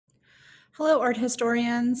Hello, art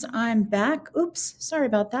historians. I'm back. Oops, sorry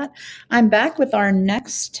about that. I'm back with our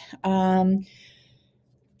next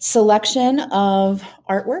selection of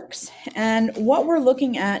artworks. And what we're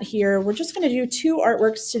looking at here, we're just going to do two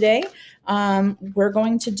artworks today. We're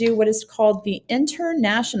going to do what is called the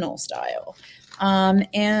international style.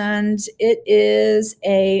 And it is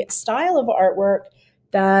a style of artwork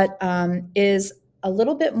that is a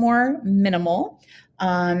little bit more minimal.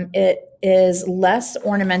 It is less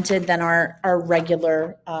ornamented than our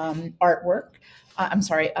regular artwork.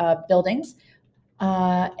 Buildings.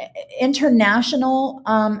 Uh, International,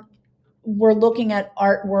 we're looking at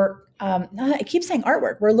artwork. I keep saying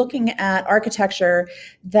artwork. We're looking at architecture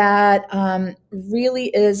that really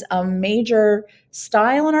is a major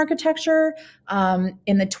style in architecture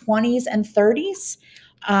in the 20s and 30s.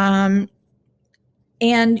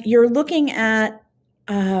 And you're looking at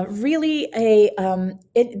really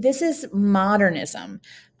this is modernism.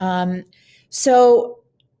 So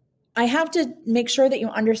I have to make sure that you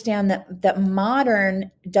understand that modern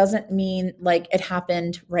doesn't mean like it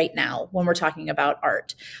happened right now when we're talking about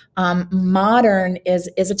art. Modern is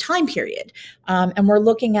a time period, and we're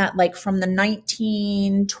looking at like from the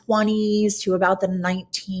 1920s to about the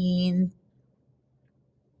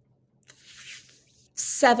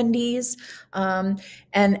 1970s,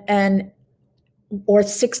 and or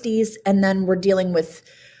 60s, and then we're dealing with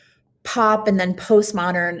pop and then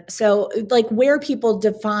postmodern. So like where people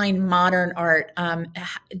define modern art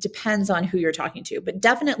depends on who you're talking to, but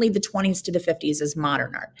definitely the 20s to the 50s is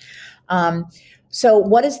modern art. So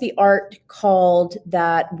what is the art called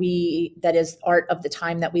that is art of the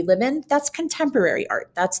time that we live in? That's contemporary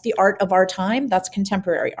art. That's the art of our time. That's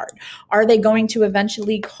contemporary art. Are they going to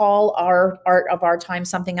eventually call our art of our time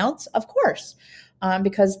something else? Of course,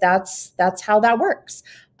 because that's how that works.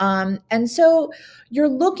 And so you're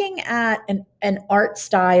looking at an art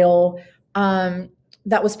style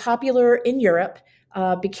that was popular in Europe,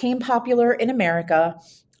 became popular in America.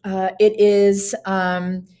 It is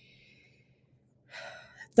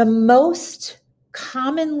the most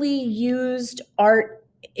commonly used art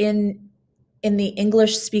in the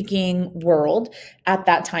English-speaking world at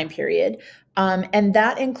that time period, and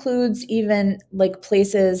that includes even like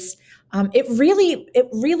places. It really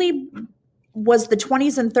was the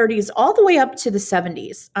 20s and 30s all the way up to the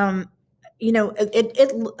 70s.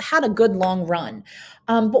 It had a good long run.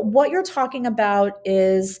 But what you're talking about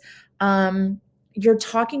is you're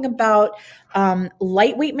talking about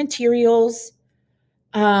lightweight materials.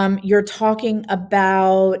 You're talking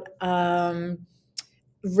about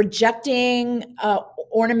rejecting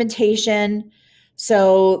ornamentation.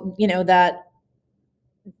 So,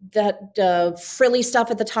 that frilly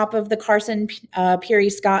stuff at the top of the Carson Peary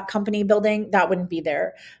Scott Company building, that wouldn't be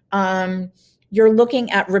there. You're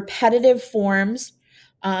looking at repetitive forms,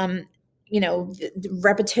 the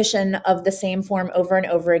repetition of the same form over and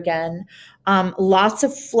over again. Lots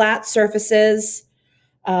of flat surfaces,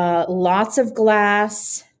 lots of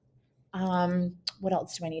glass. What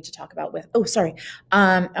else do I need to talk about with? Oh, sorry.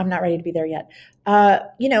 I'm not ready to be there yet.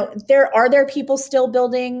 Are there people still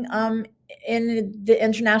building in the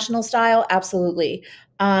international style? Absolutely.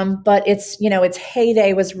 But its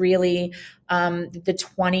heyday was really the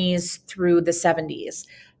 20s through the 70s.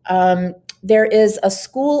 There is a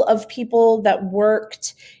school of people that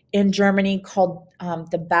worked in Germany called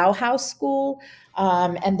the Bauhaus School.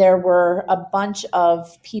 And there were a bunch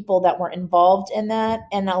of people that were involved in that.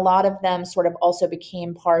 And a lot of them sort of also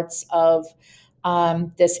became parts of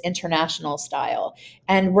this international style.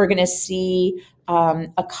 And we're going to see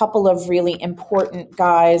a couple of really important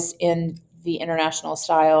guys in the international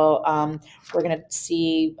style. We're going to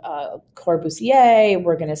see Corbusier.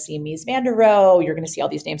 We're going to see Mies van der Rohe. You're going to see all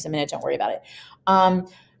these names in a minute. Don't worry about it.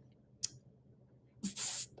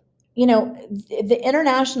 The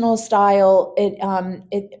international style, it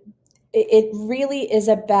really is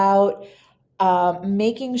about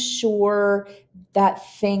making sure that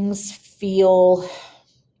things feel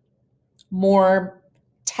more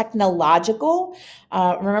technological.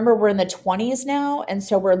 Remember, we're in the 20s now, and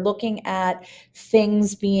so we're looking at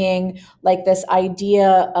things being like this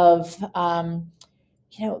idea of,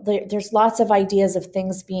 there's lots of ideas of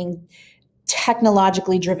things being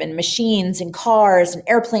technologically driven, machines and cars and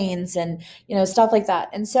airplanes and stuff like that.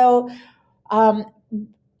 And so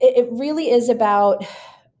it really is about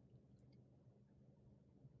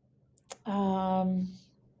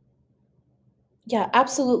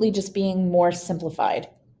absolutely just being more simplified.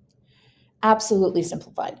 Absolutely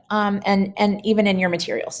simplified. And even in your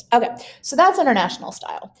materials. Okay, so that's international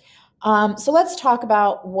style. So let's talk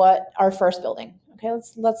about what our first building. Okay,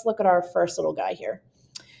 let's look at our first little guy here.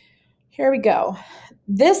 Here we go.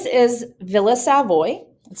 This is Villa Savoy.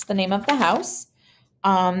 That's the name of the house.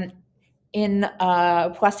 In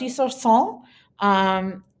Poissy-sur-Saône,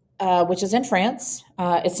 which is in France.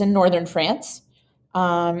 It's in northern France,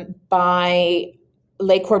 by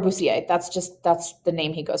Le Corbusier. That's the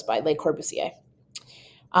name he goes by, Le Corbusier.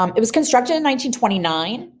 It was constructed in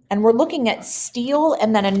 1929, and we're looking at steel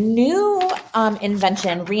and then a new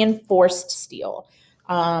invention, reinforced steel.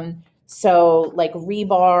 So like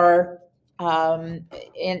rebar,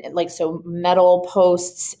 so metal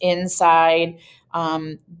posts inside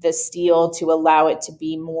the steel to allow it to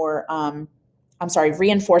be more,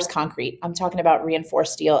 reinforced concrete. I'm talking about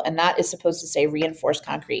reinforced steel, and that is supposed to say reinforced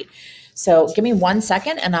concrete. So give me 1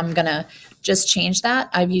 second, and I'm going to just change that.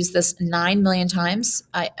 I've used this 9 million times,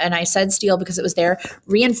 and I said steel because it was there.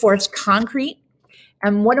 Reinforced concrete.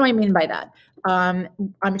 And what do I mean by that?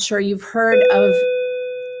 I'm sure you've heard of,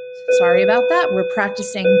 sorry about that, we're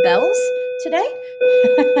practicing bells today.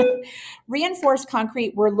 Reinforced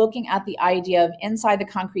concrete, we're looking at the idea of inside the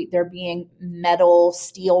concrete there being metal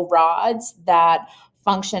steel rods that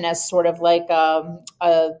function as sort of like a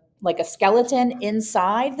skeleton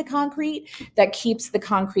inside the concrete that keeps the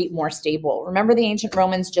concrete more stable. Remember, the ancient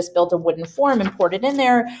Romans just built a wooden form and poured it in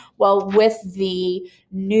there. Well, with the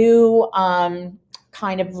new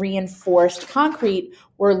kind of reinforced concrete,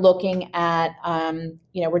 we're looking at,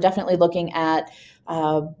 we're definitely looking at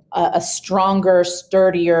a stronger,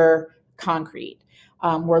 sturdier concrete.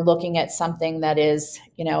 We're looking at something that is,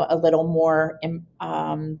 a little more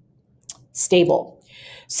stable.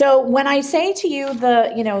 So when I say to you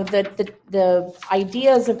the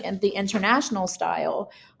ideas of the international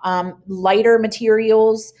style, lighter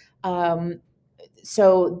materials,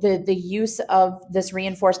 so the use of this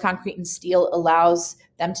reinforced concrete and steel allows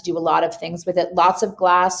them to do a lot of things with it. Lots of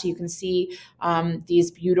glass. You can see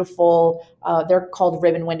these beautiful, they're called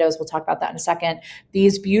ribbon windows. We'll talk about that in a second.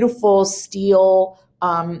 These beautiful steel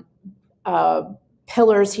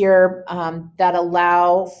pillars here that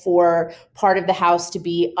allow for part of the house to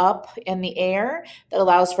be up in the air, that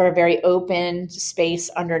allows for a very open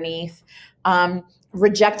space underneath.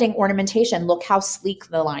 Rejecting ornamentation. Look how sleek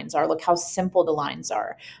the lines are. Look how simple the lines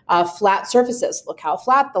are. Flat surfaces. Look how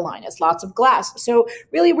flat the line is. Lots of glass. So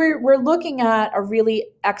really, we're looking at a really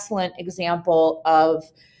excellent example of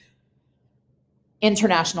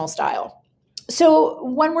international style. So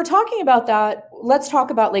when we're talking about that, let's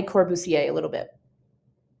talk about Le Corbusier a little bit.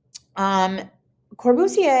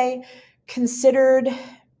 Corbusier considered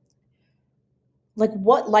like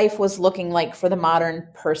what life was looking like for the modern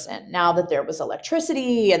person now that there was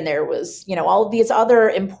electricity and there was, all of these other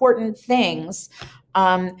important things.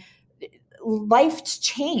 Life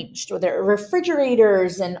changed, or there are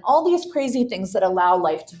refrigerators and all these crazy things that allow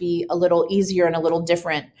life to be a little easier and a little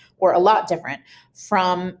different, or a lot different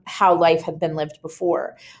from how life had been lived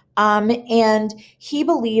before. And he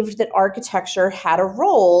believed that architecture had a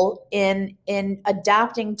role in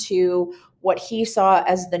adapting to what he saw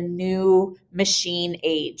as the new machine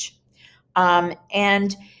age.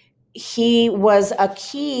 And he was a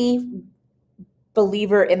key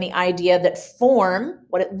believer in the idea that form,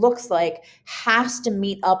 what it looks like, has to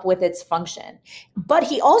meet up with its function. But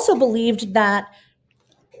he also believed that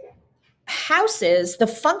houses, the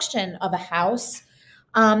function of a house,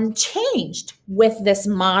 changed with this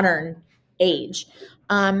modern age.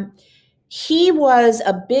 He was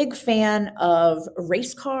a big fan of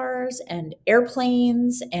race cars and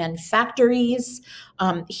airplanes and factories.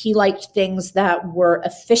 He liked things that were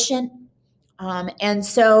efficient. And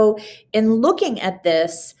so in looking at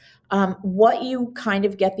this, what you kind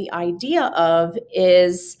of get the idea of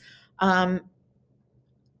is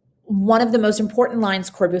one of the most important lines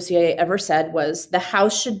Corbusier ever said was, "The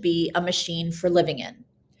house should be a machine for living in."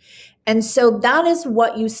 And so that is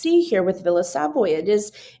what you see here with Villa Savoy.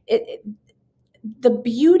 The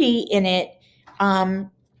beauty in it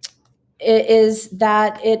is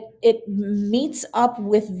that it meets up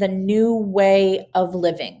with the new way of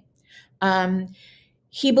living.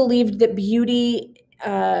 He believed that beauty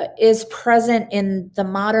is present in the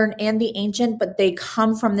modern and the ancient, but they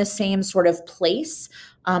come from the same sort of place,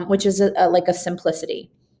 which is like a simplicity.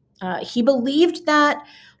 He believed that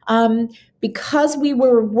because we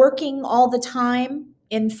were working all the time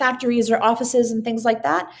in factories or offices and things like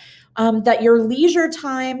that, that your leisure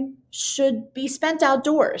time should be spent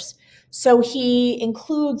outdoors. So he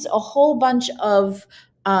includes a whole bunch of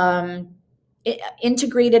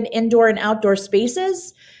integrated indoor and outdoor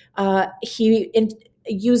spaces. He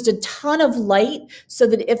used a ton of light so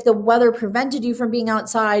that if the weather prevented you from being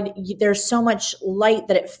outside, there's so much light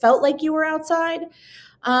that it felt like you were outside.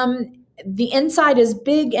 The inside is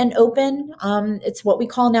big and open. It's what we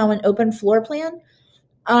call now an open floor plan.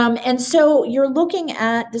 And so you're looking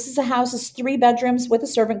at, this is a house, it's 3 bedrooms with a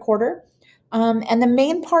servant quarter. And the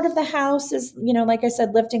main part of the house is, like I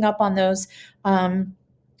said, lifting up on those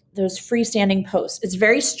freestanding posts. It's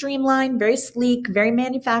very streamlined, very sleek, very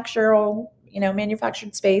manufactured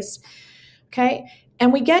space. Okay.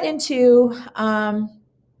 And we get into,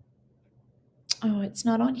 it's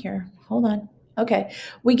not on here. Hold on. Okay.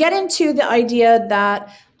 We get into the idea that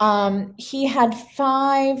he had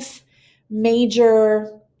 5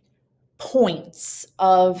 major points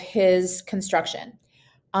of his construction.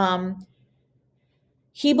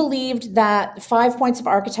 He believed that 5 points of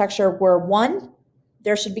architecture were: 1,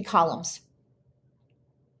 there should be columns.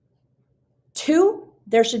 2,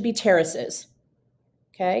 there should be terraces.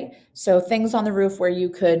 Okay, so things on the roof where you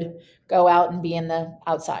could go out and be in the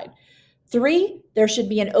outside. 3, there should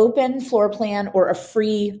be an open floor plan or a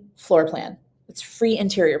free floor plan. It's free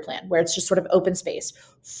interior plan where it's just sort of open space.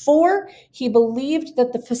 4, he believed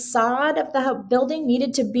that the facade of the building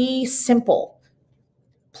needed to be simple,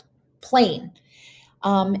 plain.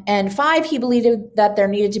 And 5, he believed that there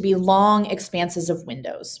needed to be long expanses of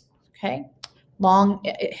windows. Okay, long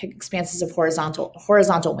expanses of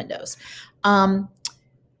horizontal windows.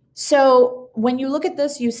 So when you look at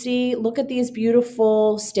this, look at these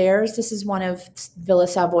beautiful stairs. This is one of Villa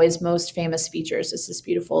Savoy's most famous features. It's this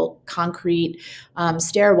beautiful concrete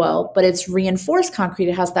stairwell, but it's reinforced concrete.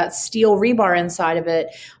 It has that steel rebar inside of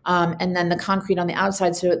it, and then the concrete on the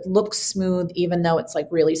outside, so it looks smooth even though it's like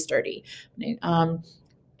really sturdy.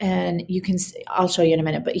 And you can, I'll show you in a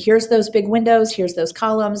minute, but here's those big windows. Here's those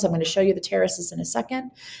columns. I'm going to show you the terraces in a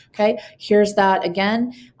second. Okay, here's that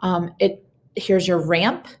again. Here's your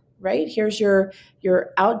ramp. Right? Here's your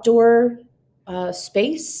outdoor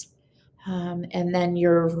space, and then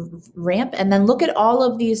your ramp. And then look at all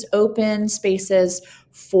of these open spaces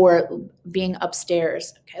for being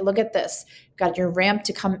upstairs. Okay, look at this. You've got your ramp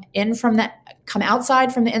to come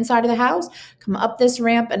outside from the inside of the house, come up this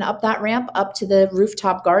ramp and up that ramp up to the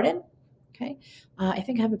rooftop garden. Okay. I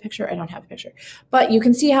think I have a picture. I don't have a picture, but you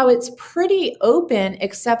can see how it's pretty open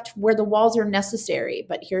except where the walls are necessary.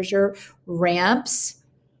 But here's your ramps.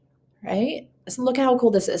 Right? So look how cool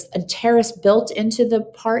this is. A terrace built into the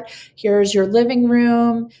part. Here's your living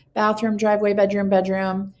room, bathroom, driveway,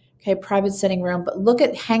 bedroom. Okay, private sitting room. But look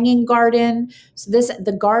at hanging garden. So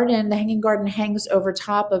the hanging garden hangs over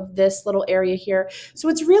top of this little area here. So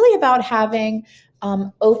it's really about having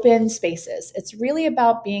open spaces. It's really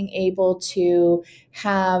about being able to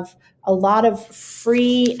have a lot of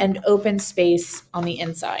free and open space on the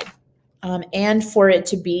inside, and for it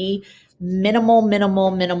to be minimal.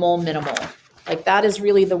 Like that is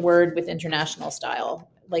really the word with international style,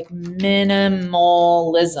 like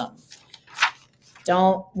minimalism.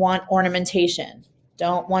 Don't want ornamentation.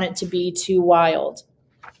 Don't want it to be too wild.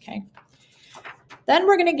 Okay. Then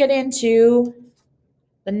we're going to get into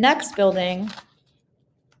the next building,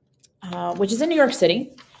 which is in New York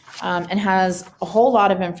City, and has a whole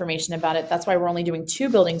lot of information about it. That's why we're only doing 2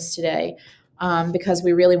 buildings today, because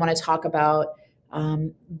we really want to talk about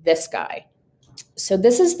this guy. So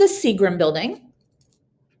this is the Seagram building.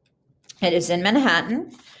 It is in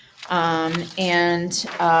Manhattan, and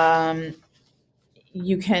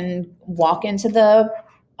you can walk into the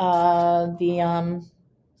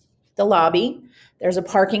lobby. There's a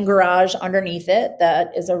parking garage underneath it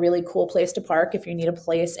that is a really cool place to park if you need a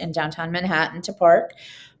place in downtown Manhattan to park.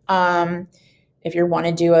 If you want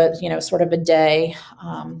to do sort of a day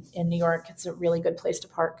in New York, it's a really good place to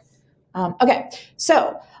park. Okay,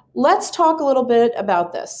 so let's talk a little bit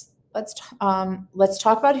about this. Let's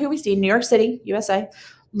talk about who we see. New York City, USA.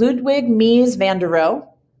 Ludwig Mies van der Rohe.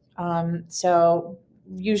 So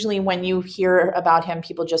usually when you hear about him,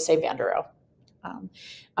 people just say van der Rohe.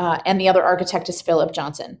 And the other architect is Philip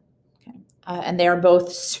Johnson. Okay. And they are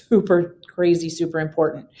both super crazy, super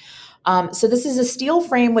important. So this is a steel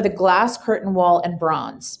frame with a glass curtain wall and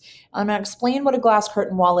bronze. I'm going to explain what a glass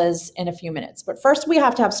curtain wall is in a few minutes. But first, we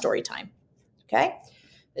have to have story time. Okay?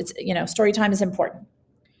 Story time is important.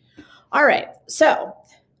 All right. So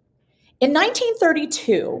in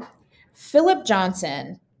 1932, Philip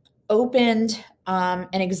Johnson opened an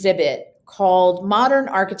exhibit called Modern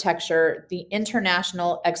Architecture, the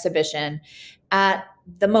International Exhibition at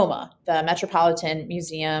the MoMA, the Metropolitan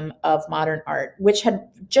Museum of Modern Art, which had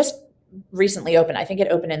just recently opened. I think it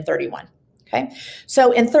opened in 31. Okay.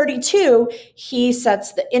 So in 32, he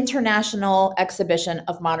sets the International Exhibition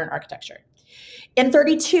of Modern Architecture. In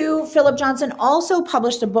 32, Philip Johnson also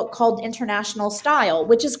published a book called International Style,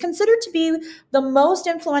 which is considered to be the most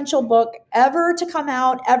influential book ever to come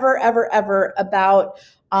out, ever about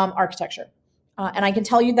architecture. And I can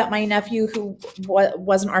tell you that my nephew, who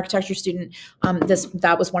was an architecture student,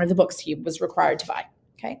 that was one of the books he was required to buy.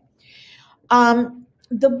 Okay.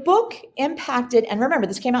 The book impacted, and remember,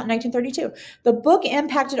 this came out in 1932. The book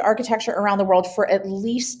impacted architecture around the world for at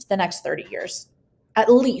least the next 30 years.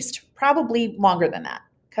 At least, probably longer than that,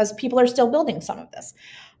 because people are still building some of this.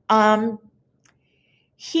 Philip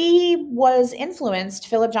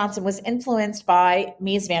Johnson was influenced by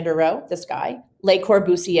Mies van der Rohe, this guy, Le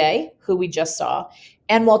Corbusier, who we just saw,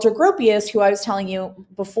 and Walter Gropius, who I was telling you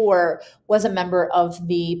before was a member of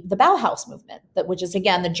the Bauhaus movement, which is,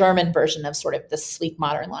 again, the German version of sort of the sleek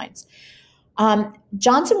modern lines.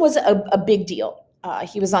 Johnson was a big deal.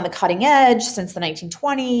 He was on the cutting edge since the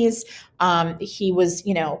 1920s. He was,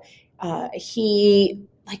 he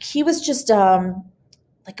was just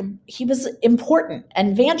he was important,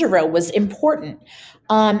 and Van der Rohe was important.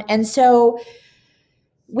 And so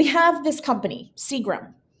we have this company,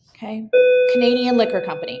 Seagram, okay, Canadian liquor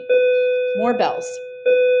company. More bells.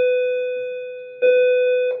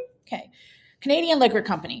 Okay, Canadian liquor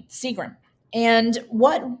company, Seagram. And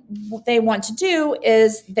what they want to do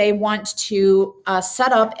is they want to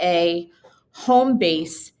set up a home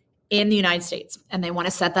base in the United States, and they want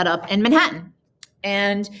to set that up in Manhattan.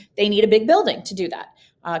 And they need a big building to do that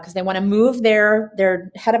because they want to move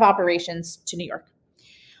their head of operations to New York.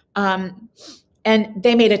 And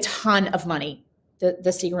they made a ton of money. The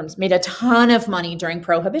Seagrams made a ton of money during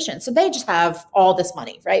Prohibition. So they just have all this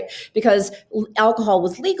money, right? Because alcohol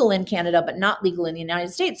was legal in Canada, but not legal in the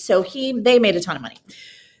United States. So they made a ton of money.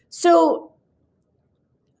 So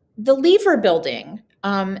the Lever building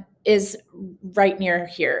is right near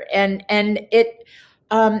here. And it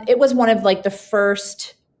was one of like the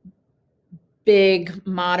first big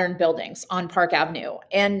modern buildings on Park Avenue.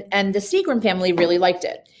 And the Seagram family really liked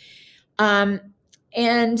it. And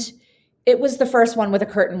it was the first one with a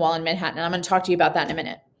curtain wall in Manhattan. And I'm going to talk to you about that in a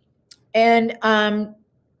minute. And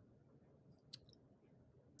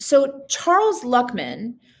so Charles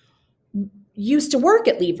Luckman used to work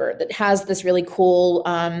at Lever, that has this really cool,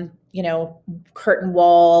 curtain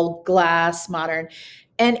wall, glass, modern.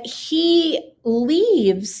 And he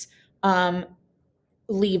leaves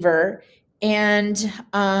Lever, and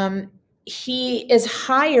he is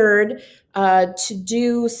hired to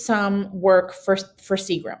do some work for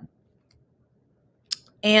Seagram.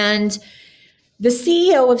 And the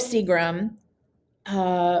CEO of Seagram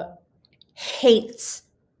hates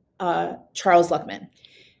Charles Luckman.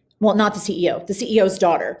 Well, not the CEO, the CEO's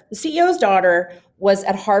daughter. The CEO's daughter was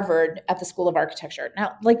at Harvard at the School of Architecture.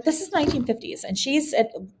 Now, this is 1950s, and she's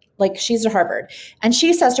at Harvard. And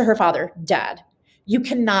she says to her father, "Dad, you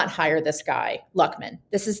cannot hire this guy, Luckman.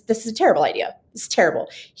 This is a terrible idea. It's terrible.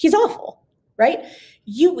 He's awful, right?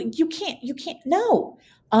 You can't, no.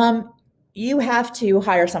 You have to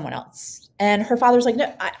hire someone else." And her father's like,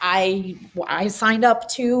 "No, I signed up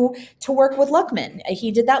to work with Luckman.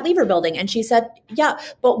 He did that Lever building." And she said, "Yeah,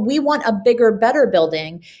 but we want a bigger, better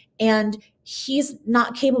building. And he's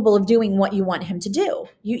not capable of doing what you want him to do.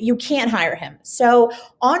 You can't hire him." So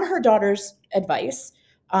on her daughter's advice,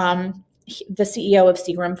 the CEO of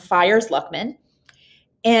Seagram fires Luckman,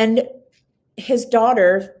 and his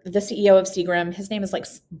daughter, the CEO of Seagram, his name is like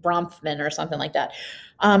Bronfman or something like that.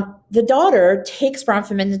 The daughter takes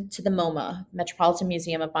Bronfman to the MoMA, Metropolitan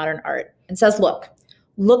Museum of Modern Art, and says,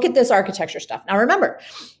 look at this architecture stuff. Now remember,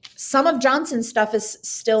 some of Johnson's stuff is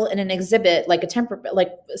still in an exhibit,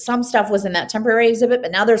 some stuff was in that temporary exhibit,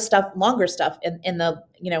 but now there's longer stuff in the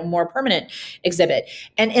more permanent exhibit.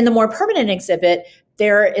 And in the more permanent exhibit,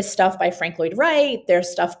 there is stuff by Frank Lloyd Wright. There's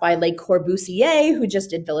stuff by Le Corbusier, who just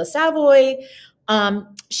did Villa Savoy.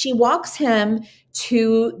 She walks him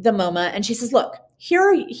to the MoMA and she says, "Look,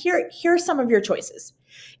 here's some of your choices.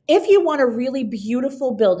 If you want a really beautiful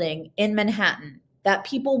building in Manhattan that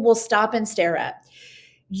people will stop and stare at,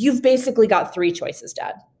 you've basically got three choices,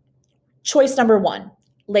 Dad. Choice number one,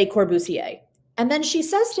 Le Corbusier." And then she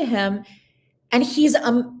says to him, and he's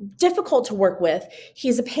difficult to work with.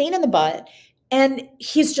 He's a pain in the butt. And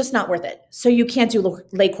he's just not worth it. So you can't do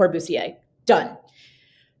Le Corbusier. Done.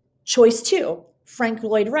 Choice two, Frank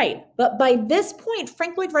Lloyd Wright. But by this point,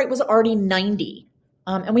 Frank Lloyd Wright was already 90.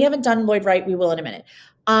 And we haven't done Lloyd Wright. We will in a minute.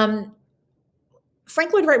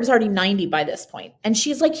 Frank Lloyd Wright was already 90 by this point. And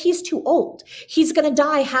she's like, he's too old. He's going to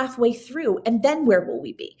die halfway through. And then where will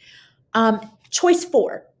we be? Choice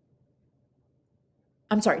three,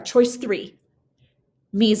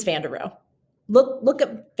 Mies van der Rohe. Look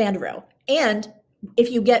at Van der Rohe. And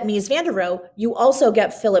if you get Mies van der Rohe, you also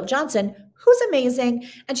get Philip Johnson, who's amazing.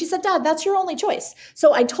 And she said, "Dad, that's your only choice.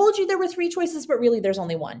 So I told you there were three choices, but really there's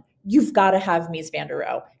only one. You've got to have Mies van der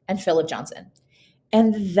Rohe and Philip Johnson."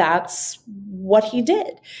 And that's what he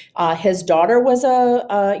did. His daughter was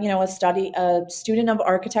a student of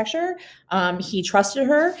architecture. He trusted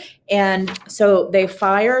her, and so they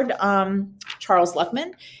fired Charles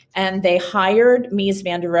Luckman, and they hired Mies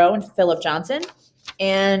van der Rohe and Philip Johnson,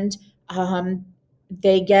 and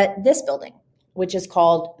they get this building, which is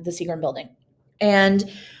called the Seagram Building. And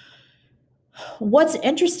what's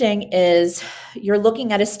interesting is you're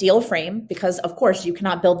looking at a steel frame, because of course you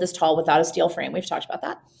cannot build this tall without a steel frame. We've talked about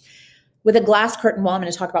that. With a glass curtain wall. I'm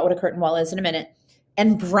going to talk about what a curtain wall is in a minute.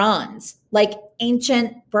 And bronze, like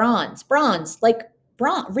ancient bronze, like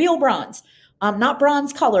real bronze, not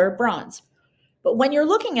bronze color, bronze. But when you're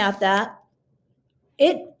looking at that,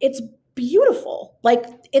 it's beautiful. Like,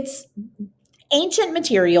 it's ancient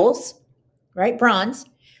materials, right? Bronze,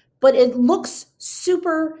 but it looks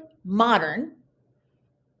super modern,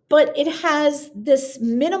 but it has this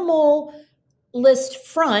minimalist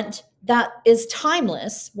front that is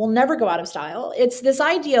timeless, will never go out of style. It's this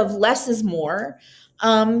idea of less is more.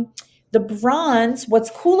 The bronze,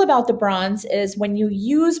 what's cool about the bronze is when you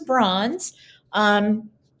use bronze and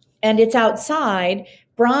it's outside,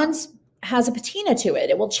 bronze has a patina to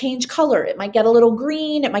it. It will change color. It might get a little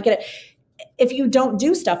green. It might get if you don't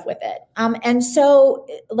do stuff with it. And so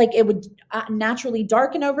like it would naturally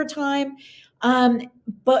darken over time.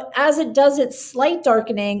 But as it does its slight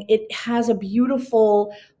darkening, it has a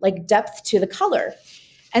beautiful like depth to the color.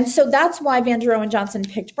 And so that's why Van der Rohe and Johnson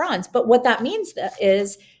picked bronze. But what that means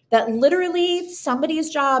is that literally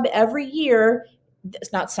somebody's job every year,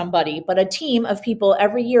 it's not somebody, but a team of people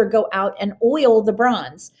every year go out and oil the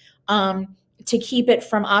bronze to keep it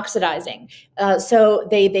from oxidizing. So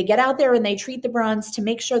they get out there and they treat the bronze to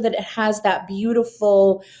make sure that it has that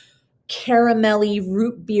beautiful caramelly,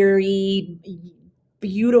 root beery,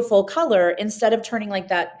 beautiful color instead of turning like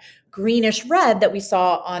that greenish red that we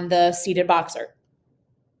saw on the seated boxer.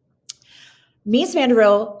 Mies van der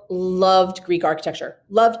Rohe loved Greek architecture,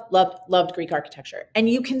 loved Greek architecture. And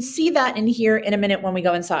you can see that in here in a minute when we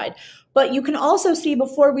go inside. But you can also see,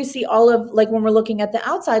 before we see all of, like when we're looking at the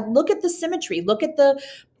outside, look at the symmetry, look at the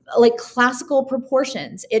like classical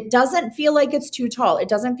proportions. It doesn't feel like it's too tall. It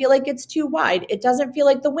doesn't feel like it's too wide. It doesn't feel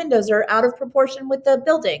like the windows are out of proportion with the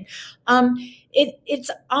building.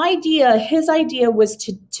 His idea was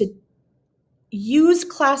to use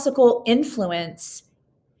classical influence.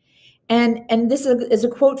 And this is a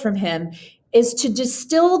quote from him, is to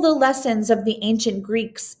distill the lessons of the ancient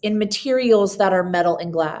Greeks in materials that are metal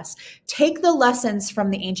and glass. Take the lessons from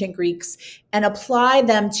the ancient Greeks and apply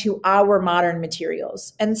them to our modern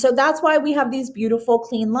materials. And so that's why we have these beautiful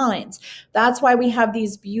clean lines. That's why we have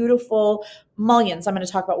these beautiful mullions. I'm going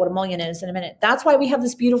to talk about what a mullion is in a minute. That's why we have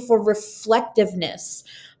this beautiful reflectiveness.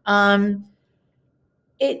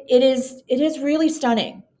 It is really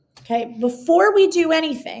stunning. Okay, before we do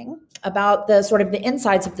anything about the sort of the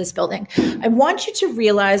insides of this building, I want you to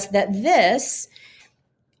realize that this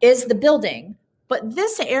is the building, but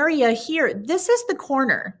this area here, this is the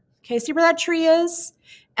corner. Okay, see where that tree is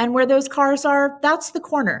and where those cars are? That's the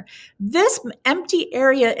corner. This empty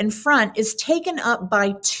area in front is taken up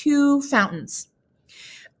by two fountains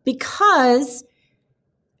because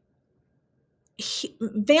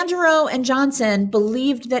Van der Rohe and Johnson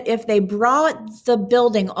believed that if they brought the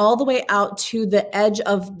building all the way out to the edge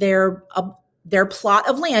of their plot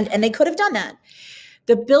of land, and they could have done that,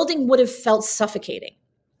 the building would have felt suffocating.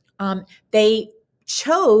 They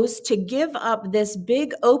chose to give up this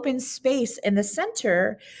big open space in the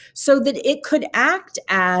center so that it could act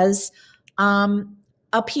as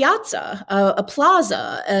a piazza, a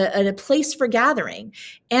plaza, a place for gathering.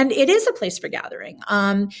 And it is a place for gathering.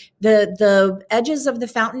 The edges of the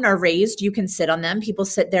fountain are raised. You can sit on them. People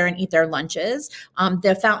sit there and eat their lunches.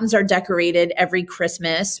 The fountains are decorated every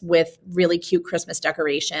Christmas with really cute Christmas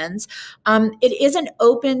decorations. It is an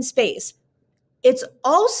open space. It's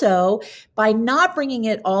also, by not bringing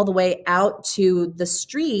it all the way out to the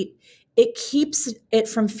street, it keeps it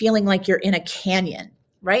from feeling like you're in a canyon,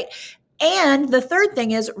 right? And the third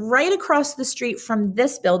thing is, right across the street from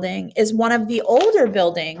this building is one of the older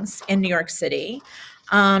buildings in New York City.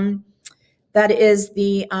 That is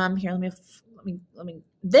the here. Let me.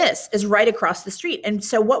 This is right across the street, and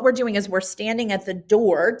so what we're doing is we're standing at the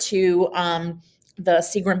door to the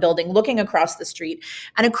Seagram Building, looking across the street,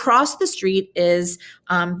 and across the street is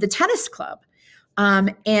the tennis club,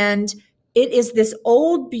 and it is this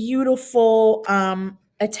old, beautiful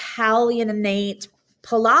Italianate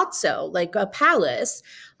palazzo, like a palace.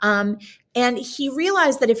 And he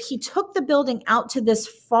realized that if he took the building out to this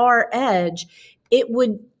far edge, it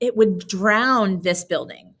would drown this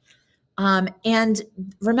building. And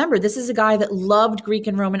remember, this is a guy that loved Greek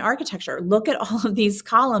and Roman architecture. Look at all of these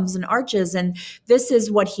columns and arches, and this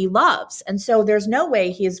is what he loves. And so there's no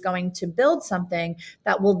way he is going to build something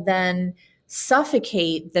that will then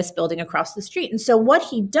suffocate this building across the street. And so what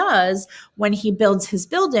he does when he builds his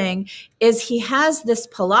building is he has this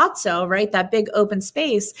palazzo, right? That big open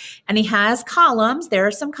space, and he has columns. There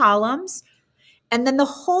are some columns. And then the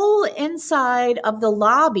whole inside of the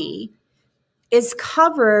lobby is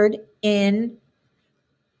covered in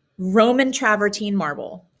Roman travertine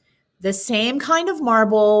marble, the same kind of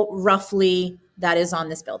marble roughly that is on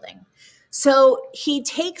this building. So he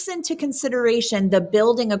takes into consideration the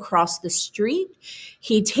building across the street.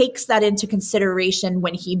 He takes that into consideration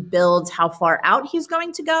when he builds how far out he's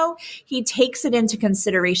going to go. He takes it into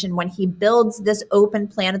consideration when he builds this open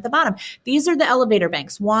plan at the bottom. These are the elevator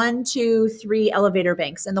banks, 1, 2, 3 elevator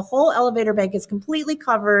banks. And the whole elevator bank is completely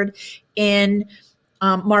covered in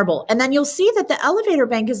marble. And then you'll see that the elevator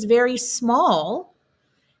bank is very small,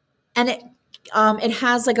 and it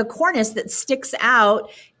has like a cornice that sticks out,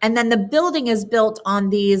 and then the building is built on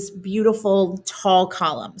these beautiful tall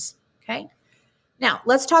columns. Okay. Now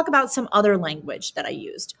let's talk about some other language that I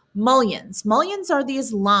used. Mullions. Mullions are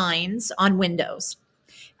these lines on windows,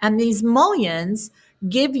 and these mullions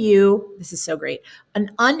give you, this is so great, an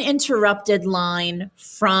uninterrupted line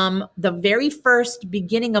from the very first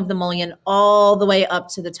beginning of the mullion all the way up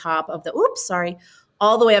to the top of the,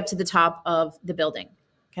 all the way up to the top of the building.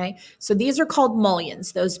 Okay. So these are called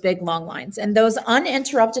mullions, those big long lines. And those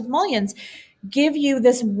uninterrupted mullions give you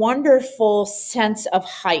this wonderful sense of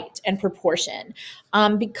height and proportion.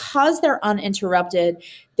 Because they're uninterrupted,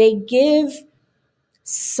 they give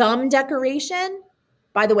some decoration.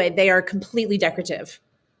 By the way, they are completely decorative.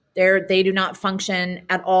 They do not function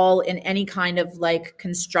at all in any kind of like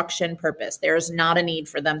construction purpose. There's not a need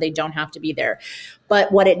for them. They don't have to be there.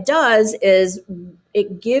 But what it does is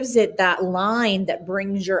it gives it that line that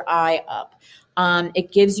brings your eye up.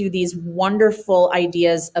 It gives you these wonderful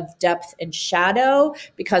ideas of depth and shadow,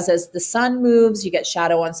 because as the sun moves, you get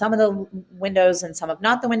shadow on some of the windows and some of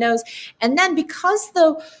not the windows. And then because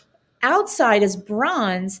the outside is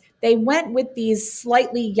bronze, they went with these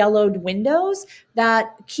slightly yellowed windows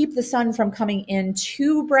that keep the sun from coming in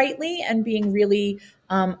too brightly and being really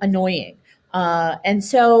annoying. And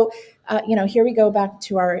so, here we go back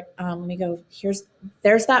to our,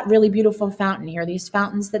 there's that really beautiful fountain here, these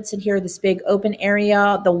fountains that sit here, this big open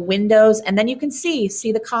area, the windows, and then you can see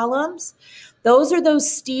the columns. Those are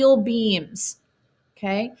those steel beams,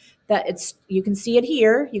 okay? You can see it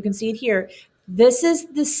here, you can see it here. This is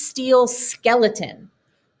the steel skeleton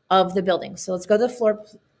of the building. So let's go to the floor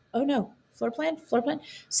plan.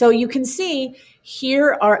 So you can see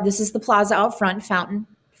this is the plaza out front, fountain.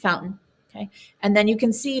 Okay. And then you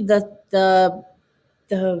can see the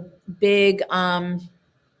big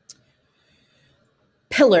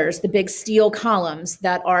pillars, the big steel columns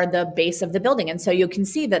that are the base of the building. And so you can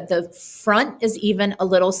see that the front is even a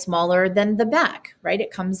little smaller than the back, right?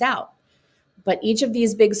 It comes out. But each of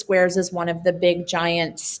these big squares is one of the big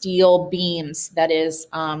giant steel beams that is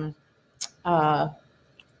the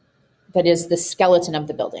skeleton of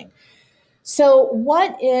the building. So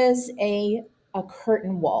what is a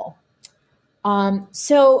curtain wall?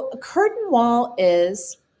 So a curtain wall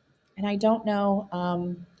is, and I don't know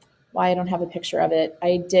why I don't have a picture of it.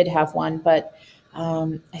 I did have one, but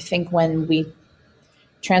I think when we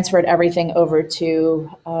transferred everything over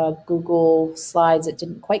to Google Slides, it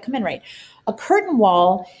didn't quite come in right. A curtain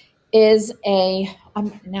wall is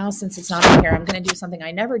now since it's not in here, I'm going to do something I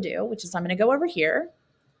never do, which is I'm going to go over here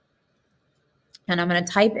and I'm going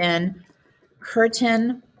to type in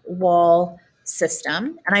curtain wall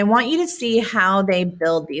system. And I want you to see how they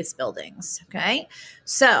build these buildings. Okay.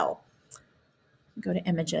 So go to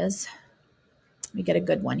images. Let me get a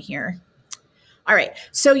good one here. All right.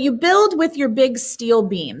 So you build with your big steel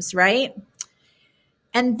beams, right?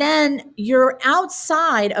 And then you're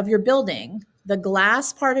outside of your building, the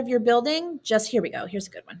glass part of your building, here we go. Here's a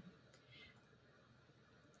good one.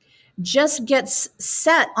 Just gets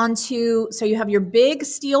set onto, so you have your big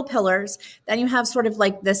steel pillars, then you have sort of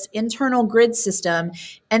like this internal grid system,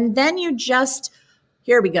 and then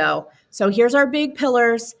here we go. So here's our big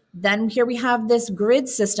pillars, then here we have this grid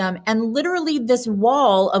system, and literally this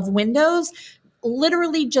wall of windows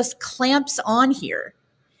literally just clamps on here.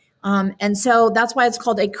 And so that's why it's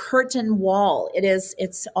called a curtain wall.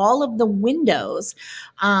 It's all of the windows,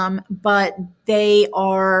 but they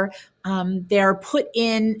are put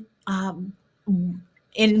in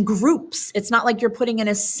in groups. It's not like you're putting in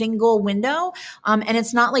a single window. And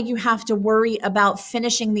it's not like you have to worry about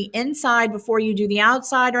finishing the inside before you do the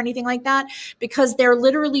outside or anything like that, because they're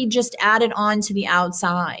literally just added on to the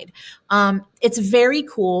outside. It's very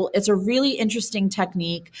cool. It's a really interesting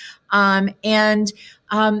technique. And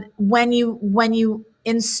when you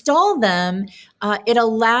install them, it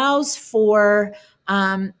allows for,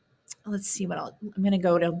 let's see what else. I'm going to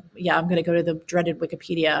go to the dreaded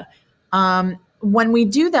Wikipedia. When we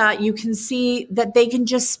do that, you can see that they can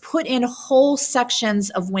just put in whole sections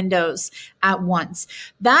of windows at once.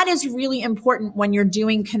 That is really important when you're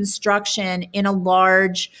doing construction in a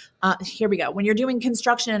large, when you're doing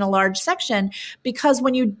construction in a large section, because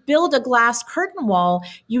when you build a glass curtain wall,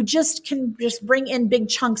 you can bring in big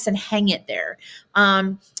chunks and hang it there.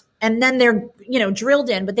 And then they're, drilled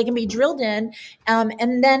in, but they can be drilled in.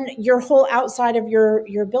 And then your whole outside of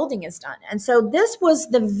your building is done. And so this was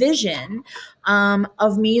the vision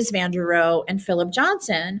of Mies van der Rohe and Philip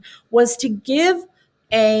Johnson, was to give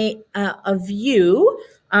a view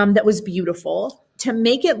that was beautiful, to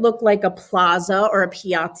make it look like a plaza or a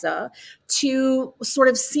piazza, to sort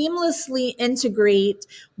of seamlessly integrate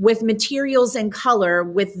with materials and color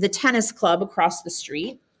with the tennis club across the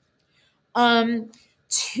street.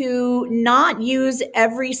 To not use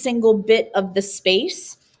every single bit of the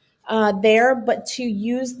space there, but to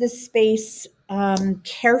use the space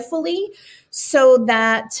carefully so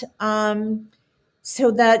that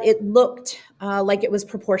it looked like it was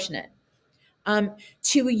proportionate.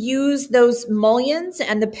 To use those mullions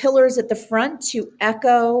and the pillars at the front to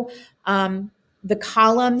echo the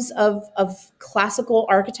columns of classical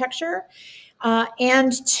architecture,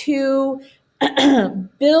 and to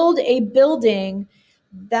build a building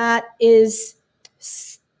that is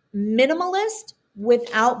minimalist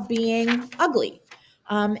without being ugly.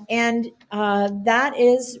 And that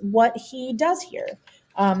is what he does here.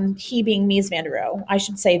 He being Mies van der Rohe, I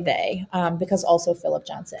should say they, because also Philip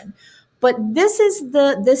Johnson. But this is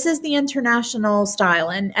the international style,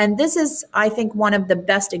 and this is, I think, one of the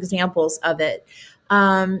best examples of it.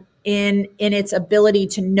 In its ability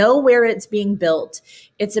to know where it's being built,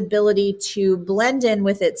 its ability to blend in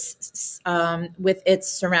with its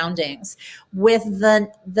surroundings, with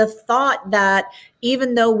the thought that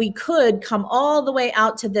even though we could come all the way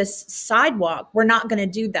out to this sidewalk, we're not going to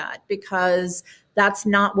do that because that's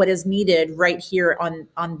not what is needed right here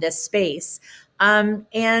on this space,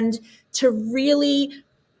 and to really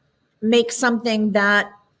make something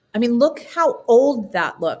that, look how old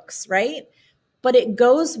that looks, right? But it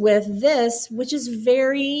goes with this, which is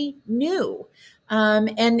very new.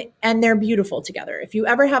 And they're beautiful together. If you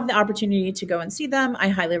ever have the opportunity to go and see them, I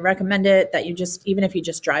highly recommend it. That even if you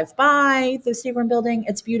just drive by the Seagram building,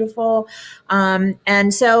 it's beautiful.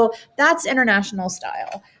 And so that's international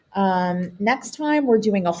style. Next time we're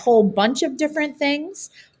doing a whole bunch of different things.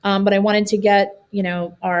 But I wanted to get,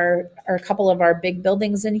 our couple of our big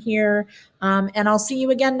buildings in here. And I'll see you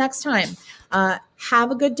again next time.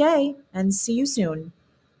 Have a good day and see you soon.